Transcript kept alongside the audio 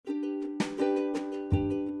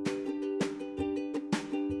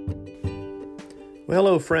Well,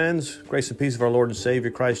 hello, friends. Grace and peace of our Lord and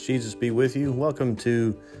Savior, Christ Jesus, be with you. Welcome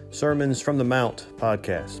to Sermons from the Mount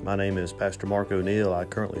podcast. My name is Pastor Mark O'Neill. I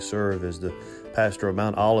currently serve as the pastor of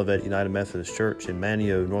Mount Olivet United Methodist Church in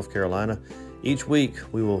Manteo, North Carolina. Each week,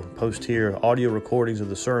 we will post here audio recordings of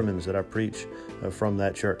the sermons that I preach from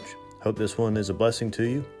that church. Hope this one is a blessing to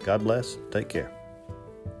you. God bless. Take care.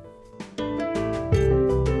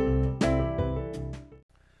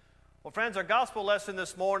 Well, friends, our gospel lesson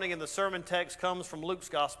this morning in the sermon text comes from Luke's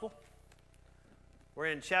gospel. We're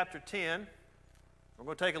in chapter 10. We're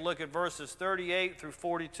going to take a look at verses 38 through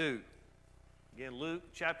 42. Again, Luke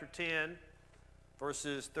chapter 10,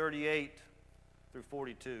 verses 38 through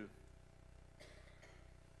 42.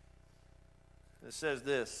 It says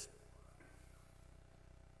this: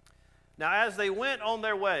 Now as they went on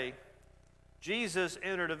their way, Jesus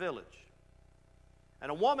entered a village. And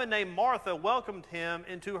a woman named Martha welcomed him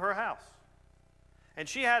into her house. And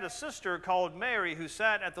she had a sister called Mary who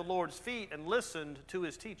sat at the Lord's feet and listened to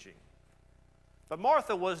his teaching. But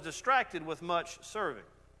Martha was distracted with much serving.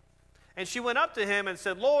 And she went up to him and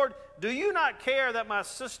said, Lord, do you not care that my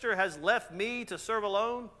sister has left me to serve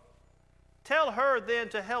alone? Tell her then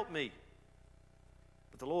to help me.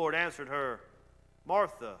 But the Lord answered her,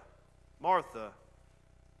 Martha, Martha,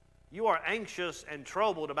 you are anxious and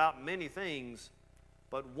troubled about many things,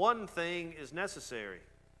 but one thing is necessary.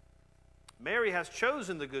 Mary has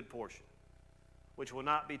chosen the good portion, which will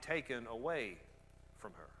not be taken away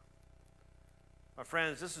from her. My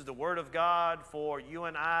friends, this is the word of God for you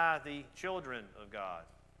and I, the children of God.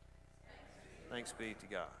 Thanks be to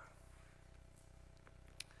God.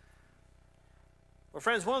 Well,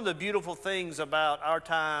 friends, one of the beautiful things about our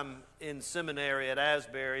time in seminary at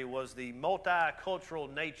Asbury was the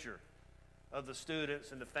multicultural nature of the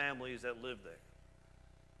students and the families that lived there.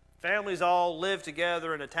 Families all lived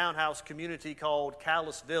together in a townhouse community called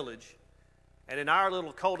Callis Village. And in our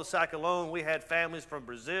little cul-de-sac alone, we had families from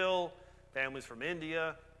Brazil, families from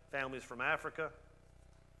India, families from Africa.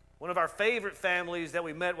 One of our favorite families that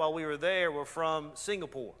we met while we were there were from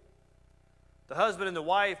Singapore. The husband and the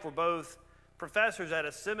wife were both professors at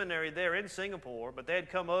a seminary there in Singapore, but they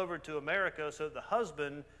had come over to America so that the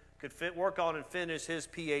husband could work on and finish his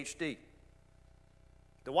PhD.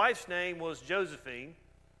 The wife's name was Josephine.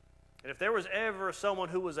 And if there was ever someone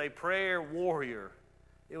who was a prayer warrior,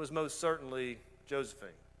 it was most certainly Josephine.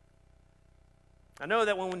 I know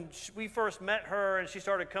that when we first met her and she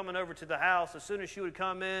started coming over to the house, as soon as she would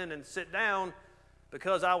come in and sit down,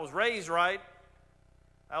 because I was raised right,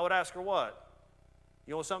 I would ask her what?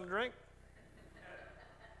 You want something to drink?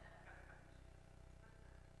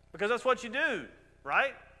 Because that's what you do,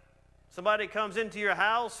 right? Somebody comes into your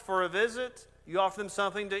house for a visit, you offer them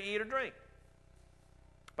something to eat or drink.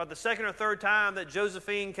 About the second or third time that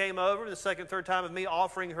Josephine came over, the second, third time of me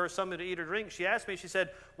offering her something to eat or drink, she asked me, she said,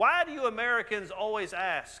 why do you Americans always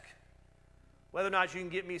ask whether or not you can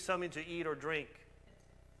get me something to eat or drink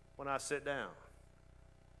when I sit down?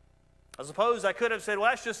 I suppose I could have said, well,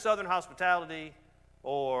 that's just Southern hospitality,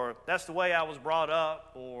 or that's the way I was brought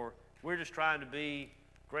up, or we're just trying to be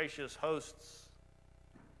gracious hosts.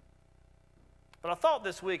 But I thought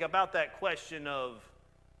this week about that question of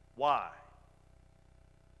why.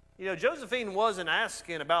 You know, Josephine wasn't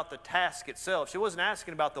asking about the task itself. She wasn't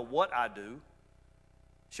asking about the what I do.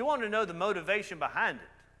 She wanted to know the motivation behind it,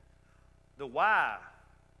 the why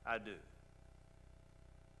I do.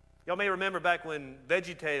 Y'all may remember back when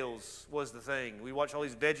VeggieTales was the thing. We watched all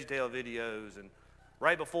these VeggieTale videos, and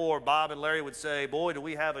right before Bob and Larry would say, boy, do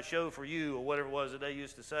we have a show for you, or whatever it was that they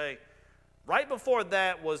used to say. Right before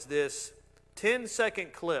that was this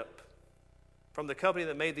 10-second clip from the company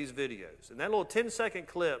that made these videos. And that little 10-second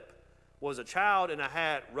clip was a child in a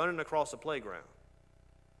hat running across a playground.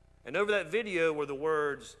 And over that video were the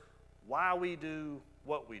words, why we do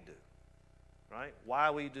what we do. Right?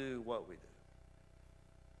 Why we do what we do.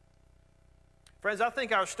 Friends, I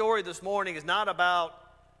think our story this morning is not about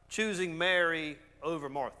choosing Mary over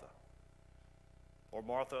Martha. Or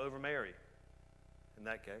Martha over Mary, in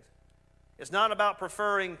that case. It's not about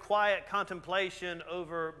preferring quiet contemplation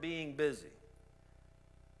over being busy.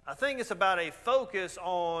 I think it's about a focus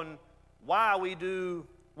on why we do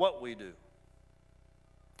what we do.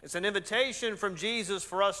 It's an invitation from Jesus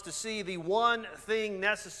for us to see the one thing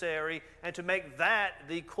necessary and to make that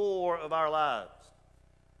the core of our lives.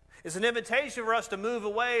 It's an invitation for us to move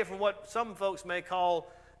away from what some folks may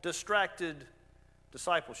call distracted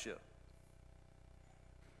discipleship.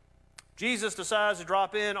 Jesus decides to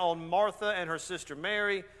drop in on Martha and her sister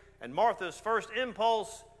Mary, and Martha's first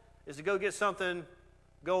impulse is to go get something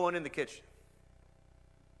going in the kitchen.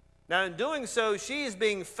 Now, in doing so, she is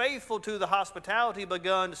being faithful to the hospitality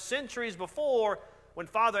begun centuries before when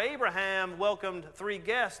Father Abraham welcomed 3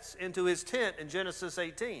 guests into his tent in Genesis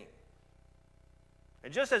 18.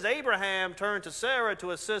 And just as Abraham turned to Sarah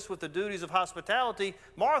to assist with the duties of hospitality,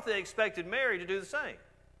 Martha expected Mary to do the same.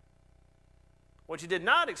 What she did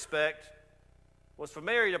not expect was for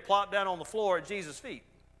Mary to plop down on the floor at Jesus' feet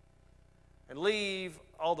and leave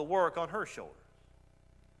all the work on her shoulders.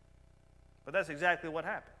 But that's exactly what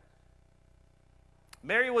happened.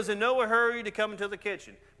 Mary was in no hurry to come into the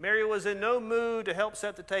kitchen. Mary was in no mood to help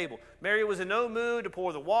set the table. Mary was in no mood to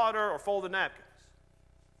pour the water or fold the napkins.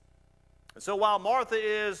 And so while Martha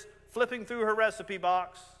is flipping through her recipe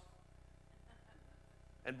box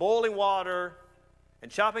and boiling water and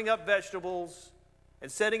chopping up vegetables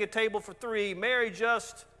and setting a table for 3, Mary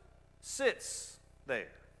just sits there,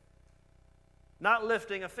 not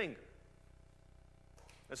lifting a finger.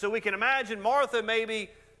 And so we can imagine Martha maybe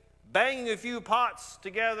banging a few pots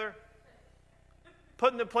together,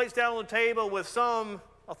 putting the plates down on the table with some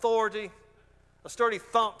authority, a sturdy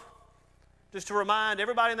thump, just to remind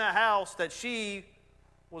everybody in that house that she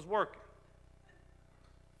was working.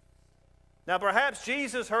 Now, perhaps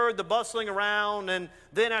Jesus heard the bustling around, and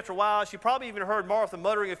then after a while, she probably even heard Martha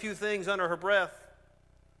muttering a few things under her breath.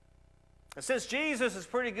 And since Jesus is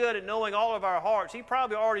pretty good at knowing all of our hearts, he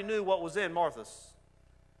probably already knew what was in Martha's.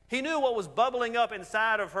 He knew what was bubbling up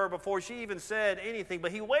inside of her before she even said anything,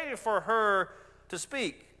 but he waited for her to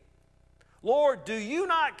speak. Lord, do you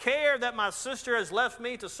not care that my sister has left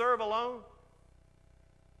me to serve alone?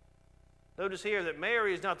 Notice here that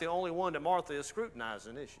Mary is not the only one that Martha is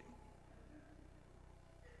scrutinizing, is she?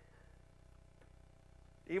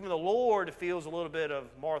 Even the Lord feels a little bit of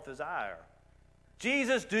Martha's ire.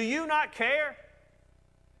 Jesus, do you not care?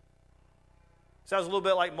 Sounds a little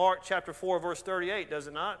bit like Mark chapter 4, verse 38, does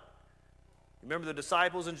it not? Remember the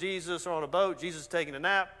disciples and Jesus are on a boat. Jesus is taking a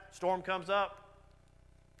nap. Storm comes up.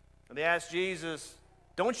 And they ask Jesus,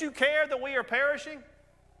 don't you care that we are perishing?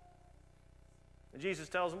 And Jesus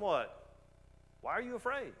tells them what? Why are you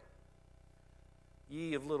afraid?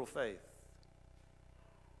 Ye of little faith.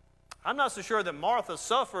 I'm not so sure that Martha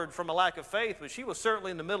suffered from a lack of faith, but she was certainly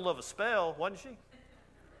in the middle of a spell, wasn't she?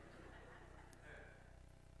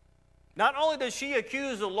 Not only does she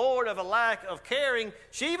accuse the Lord of a lack of caring,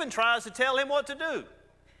 she even tries to tell him what to do.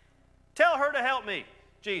 Tell her to help me,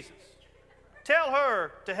 Jesus. Tell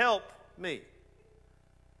her to help me.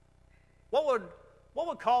 What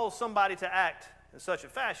would cause somebody to act in such a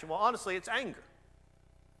fashion? Well, honestly, it's anger.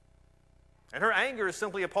 And her anger is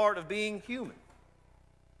simply a part of being human.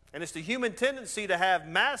 And it's the human tendency to have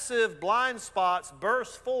massive blind spots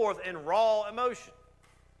burst forth in raw emotion.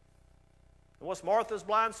 And what's Martha's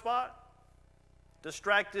blind spot?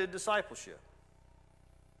 Distracted discipleship.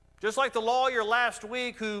 Just like the lawyer last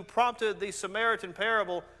week who prompted the Samaritan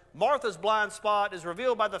parable, Martha's blind spot is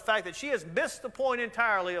revealed by the fact that she has missed the point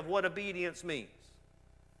entirely of what obedience means.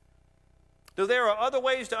 Though there are other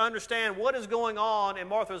ways to understand what is going on in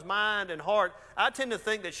Martha's mind and heart, I tend to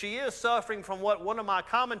think that she is suffering from what one of my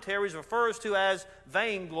commentaries refers to as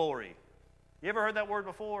vainglory. You ever heard that word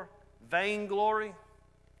before? Vainglory?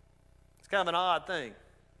 It's kind of an odd thing.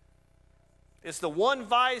 It's the one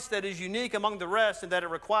vice that is unique among the rest in that it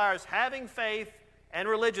requires having faith and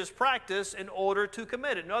religious practice in order to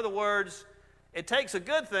commit it. In other words, it takes a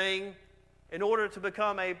good thing in order to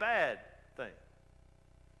become a bad thing.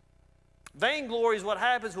 Vainglory is what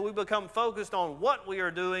happens when we become focused on what we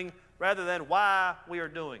are doing rather than why we are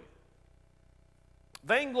doing it.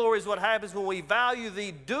 Vainglory is what happens when we value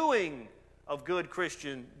the doing of good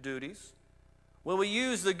Christian duties, when we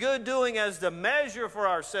use the good doing as the measure for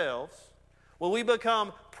ourselves, when we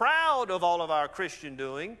become proud of all of our Christian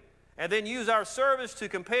doing, and then use our service to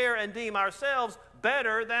compare and deem ourselves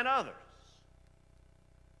better than others.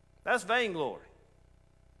 That's vainglory.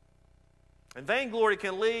 And vainglory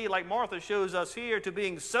can lead, like Martha shows us here, to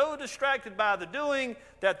being so distracted by the doing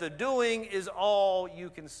that the doing is all you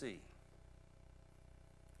can see.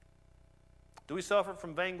 Do we suffer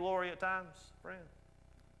from vainglory at times, friend?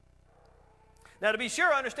 Now, to be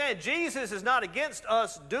sure, understand, Jesus is not against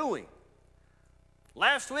us doing.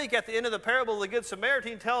 Last week, at the end of the parable of the Good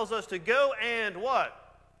Samaritan, tells us to go and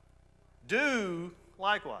what? Do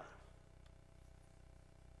likewise.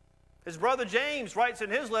 His brother James writes in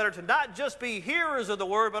his letter to not just be hearers of the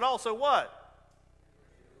word, but also what?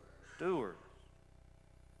 Doers.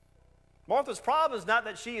 Martha's problem is not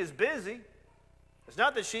that she is busy. It's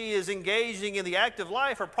not that she is engaging in the active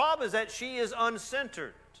life. Her problem is that she is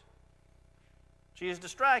uncentered. She is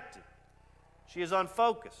distracted. She is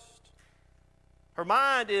unfocused. Her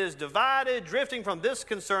mind is divided, drifting from this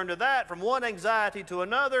concern to that, from one anxiety to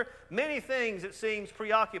another. Many things, it seems,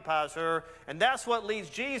 preoccupies her, and that's what leads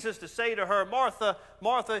Jesus to say to her, Martha,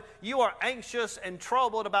 Martha, you are anxious and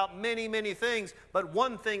troubled about many, many things, but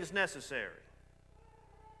one thing is necessary.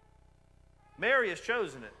 Mary has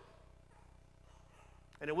chosen it,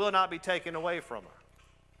 and it will not be taken away from her.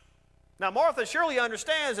 Now, Martha surely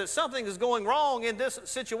understands that something is going wrong in this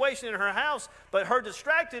situation in her house, but her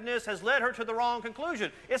distractedness has led her to the wrong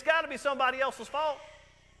conclusion. It's got to be somebody else's fault.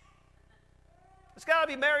 It's got to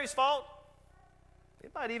be Mary's fault.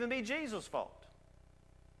 It might even be Jesus' fault.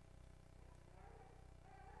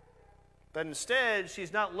 But instead,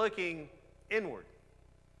 she's not looking inward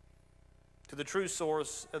to the true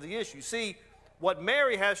source of the issue. See, what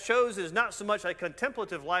Mary has chosen is not so much a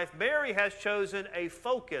contemplative life. Mary has chosen a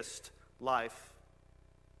focused life,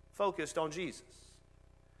 focused on Jesus.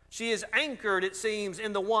 She is anchored, it seems,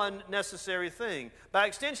 in the one necessary thing. By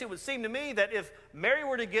extension, it would seem to me that if Mary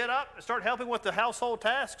were to get up and start helping with the household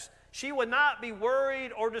tasks, she would not be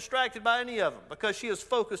worried or distracted by any of them because she is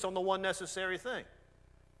focused on the one necessary thing.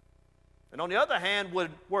 And on the other hand,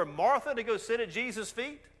 were Martha to go sit at Jesus'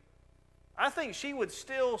 feet, I think she would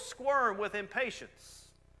still squirm with impatience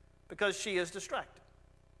because she is distracted.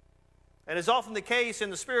 And as often the case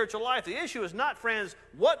in the spiritual life, the issue is not, friends,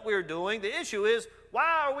 what we're doing. The issue is,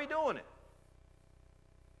 why are we doing it?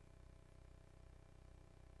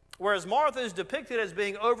 Whereas Martha is depicted as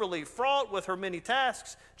being overly fraught with her many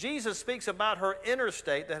tasks, Jesus speaks about her inner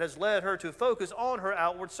state that has led her to focus on her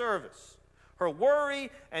outward service. Her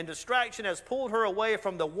worry and distraction has pulled her away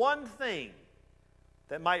from the one thing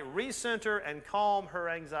that might recenter and calm her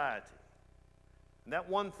anxiety. And that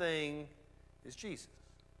one thing is Jesus.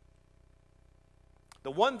 The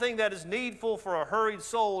one thing that is needful for a hurried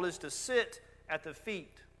soul is to sit at the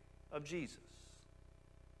feet of Jesus,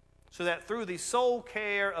 so that through the sole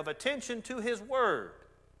care of attention to His Word,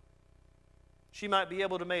 she might be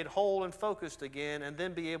able to be made whole and focused again, and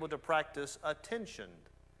then be able to practice attentioned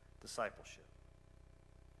discipleship.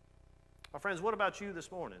 My friends, what about you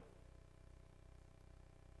this morning?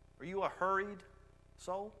 Are you a hurried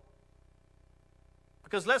soul?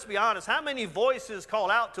 Because let's be honest, how many voices call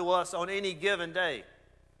out to us on any given day?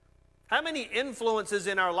 How many influences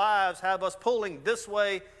in our lives have us pulling this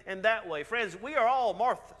way and that way? Friends, we are all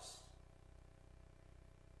Marthas.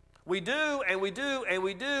 We do, and we do, and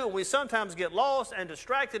we do, and we sometimes get lost and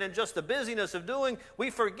distracted in just the busyness of doing. We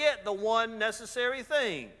forget the one necessary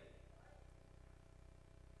thing.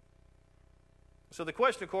 So the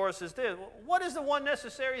question, of course, is this: what is the one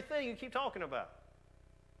necessary thing you keep talking about?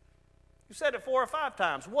 You said it 4 or 5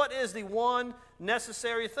 times. What is the one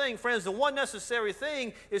necessary thing? Friends, the one necessary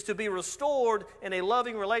thing is to be restored in a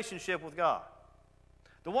loving relationship with God.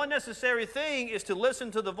 The one necessary thing is to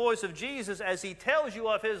listen to the voice of Jesus as He tells you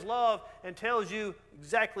of His love and tells you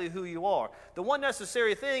exactly who you are. The one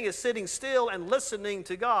necessary thing is sitting still and listening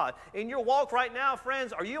to God. In your walk right now,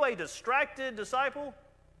 friends, are you a distracted disciple,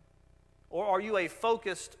 or are you a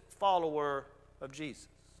focused follower of Jesus?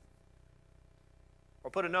 Or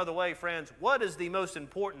put another way, friends, what is the most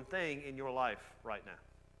important thing in your life right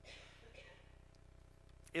now?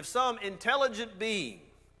 If some intelligent being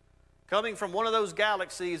coming from one of those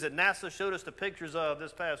galaxies that NASA showed us the pictures of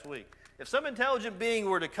this past week, if some intelligent being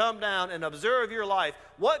were to come down and observe your life,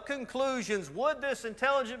 what conclusions would this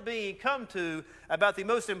intelligent being come to about the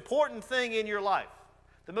most important thing in your life?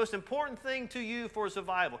 The most important thing to you for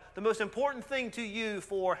survival, the most important thing to you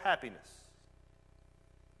for happiness.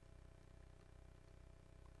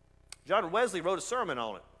 John Wesley wrote a sermon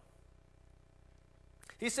on it.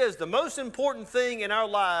 He says, the most important thing in our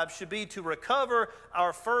lives should be to recover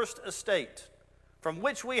our first estate, from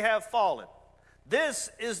which we have fallen.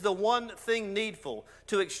 This is the one thing needful,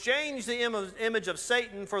 to exchange the image of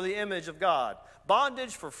Satan for the image of God,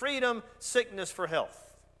 bondage for freedom, sickness for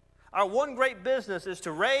health. Our one great business is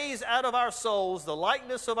to raise out of our souls the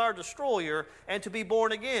likeness of our destroyer and to be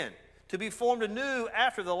born again, to be formed anew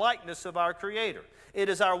after the likeness of our Creator. It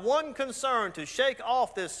is our one concern to shake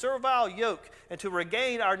off this servile yoke and to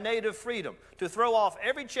regain our native freedom, to throw off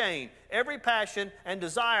every chain, every passion and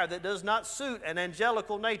desire that does not suit an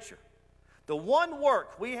angelical nature. The one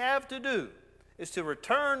work we have to do is to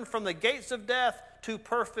return from the gates of death to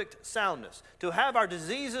perfect soundness, to have our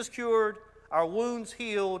diseases cured, our wounds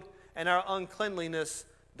healed, and our uncleanliness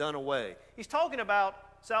done away. He's talking about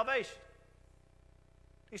salvation.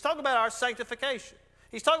 He's talking about our sanctification.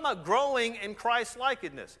 He's talking about growing in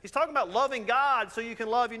Christ-likeness. He's talking about loving God so you can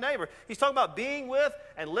love your neighbor. He's talking about being with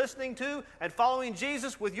and listening to and following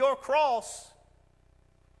Jesus with your cross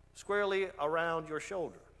squarely around your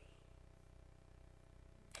shoulders.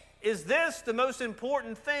 is this the most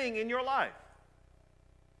important thing in your life?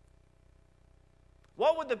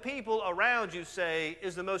 What would the people around you say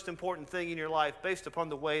is the most important thing in your life based upon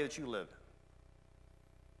the way that you live?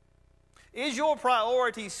 Is your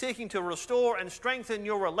priority seeking to restore and strengthen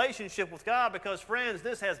your relationship with God? Because, friends,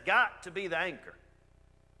 this has got to be the anchor.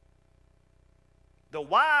 The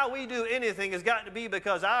why we do anything has got to be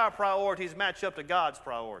because our priorities match up to God's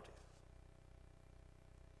priorities.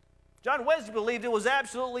 John Wesley believed it was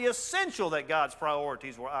absolutely essential that God's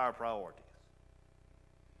priorities were our priorities.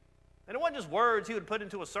 And it wasn't just words he would put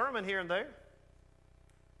into a sermon here and there.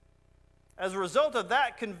 As a result of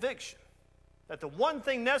that conviction, that the one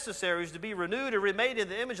thing necessary is to be renewed and remade in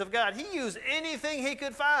the image of God, he used anything he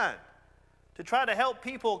could find to try to help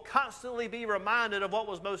people constantly be reminded of what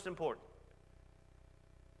was most important.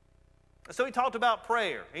 And so he talked about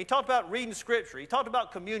prayer. He talked about reading Scripture. He talked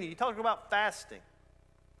about communion. He talked about fasting.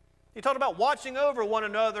 He talked about watching over one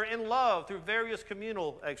another in love through various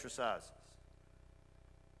communal exercises.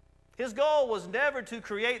 His goal was never to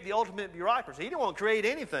create the ultimate bureaucracy. He didn't want to create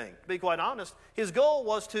anything, to be quite honest. His goal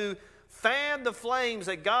was to fan the flames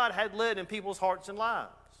that God had lit in people's hearts and lives.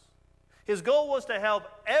 His goal was to help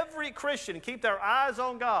every Christian keep their eyes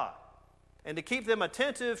on God and to keep them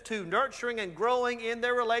attentive to nurturing and growing in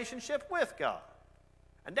their relationship with God.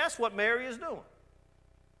 And that's what Mary is doing.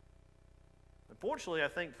 Unfortunately, I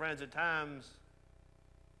think, friends, at times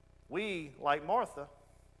we, like Martha,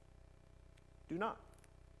 do not.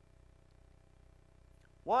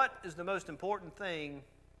 What is the most important thing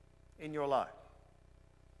in your life?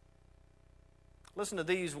 Listen to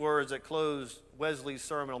these words that close Wesley's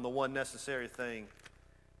sermon on the one necessary thing.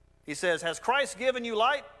 He says, "Has Christ given you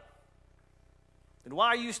light? Then why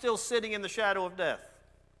are you still sitting in the shadow of death?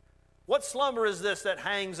 What slumber is this that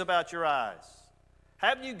hangs about your eyes?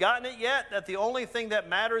 Haven't you gotten it yet that the only thing that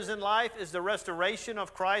matters in life is the restoration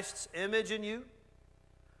of Christ's image in you?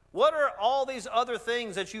 What are all these other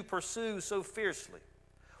things that you pursue so fiercely?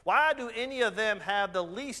 Why do any of them have the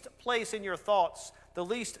least place in your thoughts, the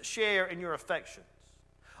least share in your affections?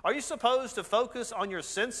 Are you supposed to focus on your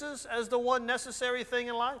senses as the one necessary thing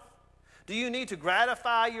in life? Do you need to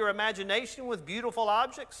gratify your imagination with beautiful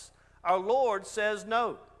objects? Our Lord says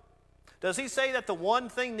no. Does he say that the one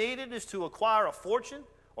thing needed is to acquire a fortune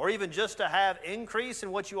or even just to have increase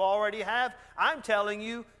in what you already have? I'm telling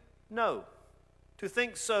you, no. To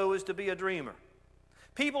think so is to be a dreamer.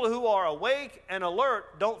 People who are awake and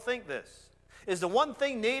alert don't think this. Is the one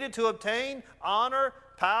thing needed to obtain honor,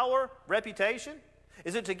 power, reputation?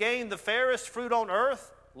 Is it to gain the fairest fruit on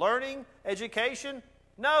earth, learning, education?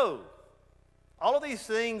 No. All of these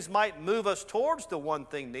things might move us towards the one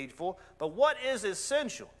thing needful, but what is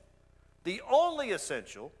essential? The only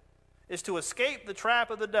essential is to escape the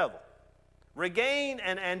trap of the devil, regain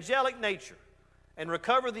an angelic nature, and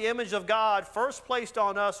recover the image of God first placed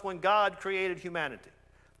on us when God created humanity.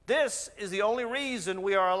 This is the only reason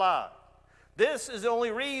we are alive. This is the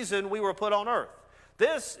only reason we were put on earth.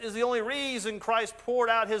 This is the only reason Christ poured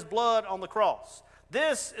out his blood on the cross.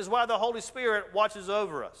 This is why the Holy Spirit watches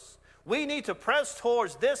over us. We need to press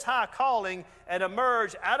towards this high calling and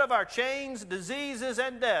emerge out of our chains, diseases,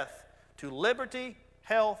 and death to liberty,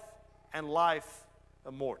 health, and life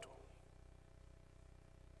immortal.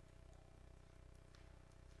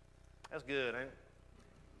 That's good, ain't it?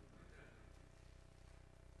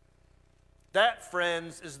 That,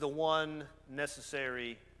 friends, is the one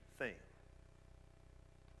necessary thing.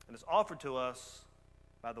 And it's offered to us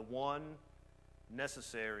by the one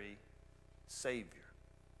necessary Savior.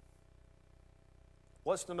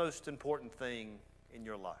 What's the most important thing in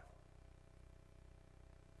your life?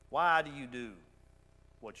 Why do you do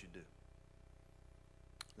what you do?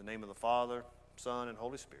 In the name of the Father, Son, and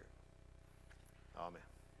Holy Spirit. Amen.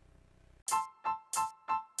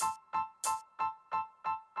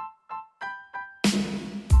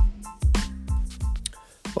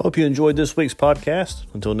 I hope you enjoyed this week's podcast.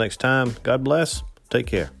 Until next time, God bless. Take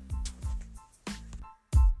care.